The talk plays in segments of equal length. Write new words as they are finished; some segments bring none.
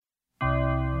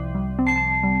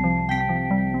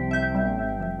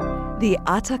The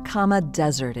Atacama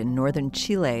Desert in northern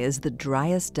Chile is the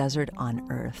driest desert on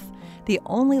Earth. The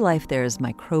only life there is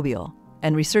microbial,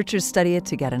 and researchers study it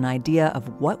to get an idea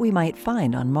of what we might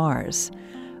find on Mars.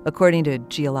 According to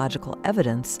geological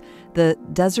evidence, the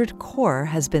desert core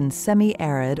has been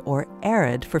semi-arid or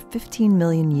arid for 15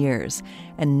 million years,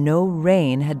 and no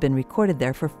rain had been recorded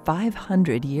there for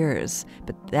 500 years.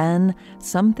 But then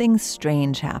something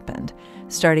strange happened.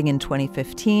 Starting in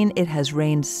 2015, it has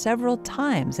rained several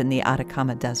times in the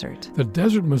Atacama Desert. The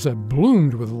desert must have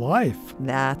bloomed with life.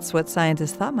 That's what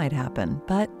scientists thought might happen,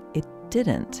 but it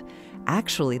didn't.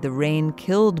 Actually, the rain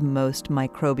killed most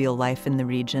microbial life in the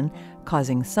region,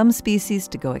 causing some species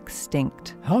to go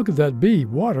extinct. How could that be?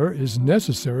 Water is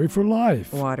necessary for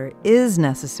life. Water is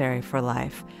necessary for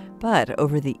life. But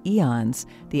over the eons,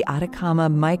 the Atacama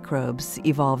microbes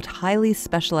evolved highly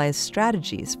specialized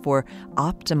strategies for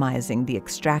optimizing the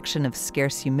extraction of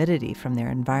scarce humidity from their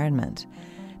environment.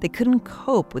 They couldn't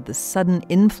cope with the sudden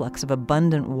influx of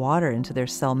abundant water into their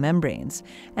cell membranes,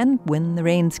 and when the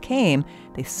rains came,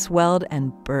 they swelled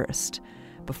and burst.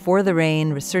 Before the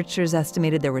rain, researchers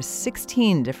estimated there were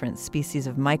 16 different species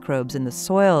of microbes in the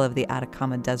soil of the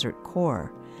Atacama Desert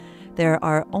core. There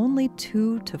are only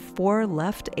 2 to 4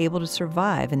 left able to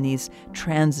survive in these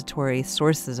transitory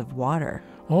sources of water.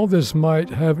 All this might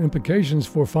have implications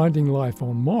for finding life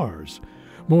on Mars.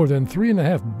 More than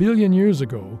 3.5 billion years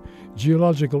ago,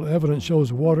 geological evidence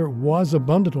shows water was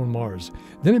abundant on Mars.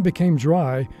 Then it became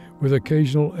dry, with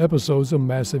occasional episodes of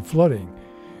massive flooding.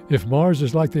 If Mars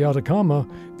is like the Atacama,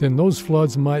 then those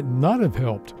floods might not have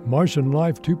helped Martian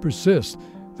life to persist.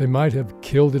 They might have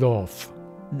killed it off.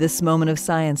 This Moment of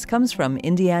Science comes from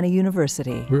Indiana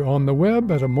University. We're on the web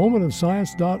at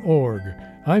amomentofscience.org.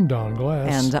 I'm Don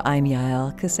Glass. And I'm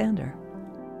Yael Cassander.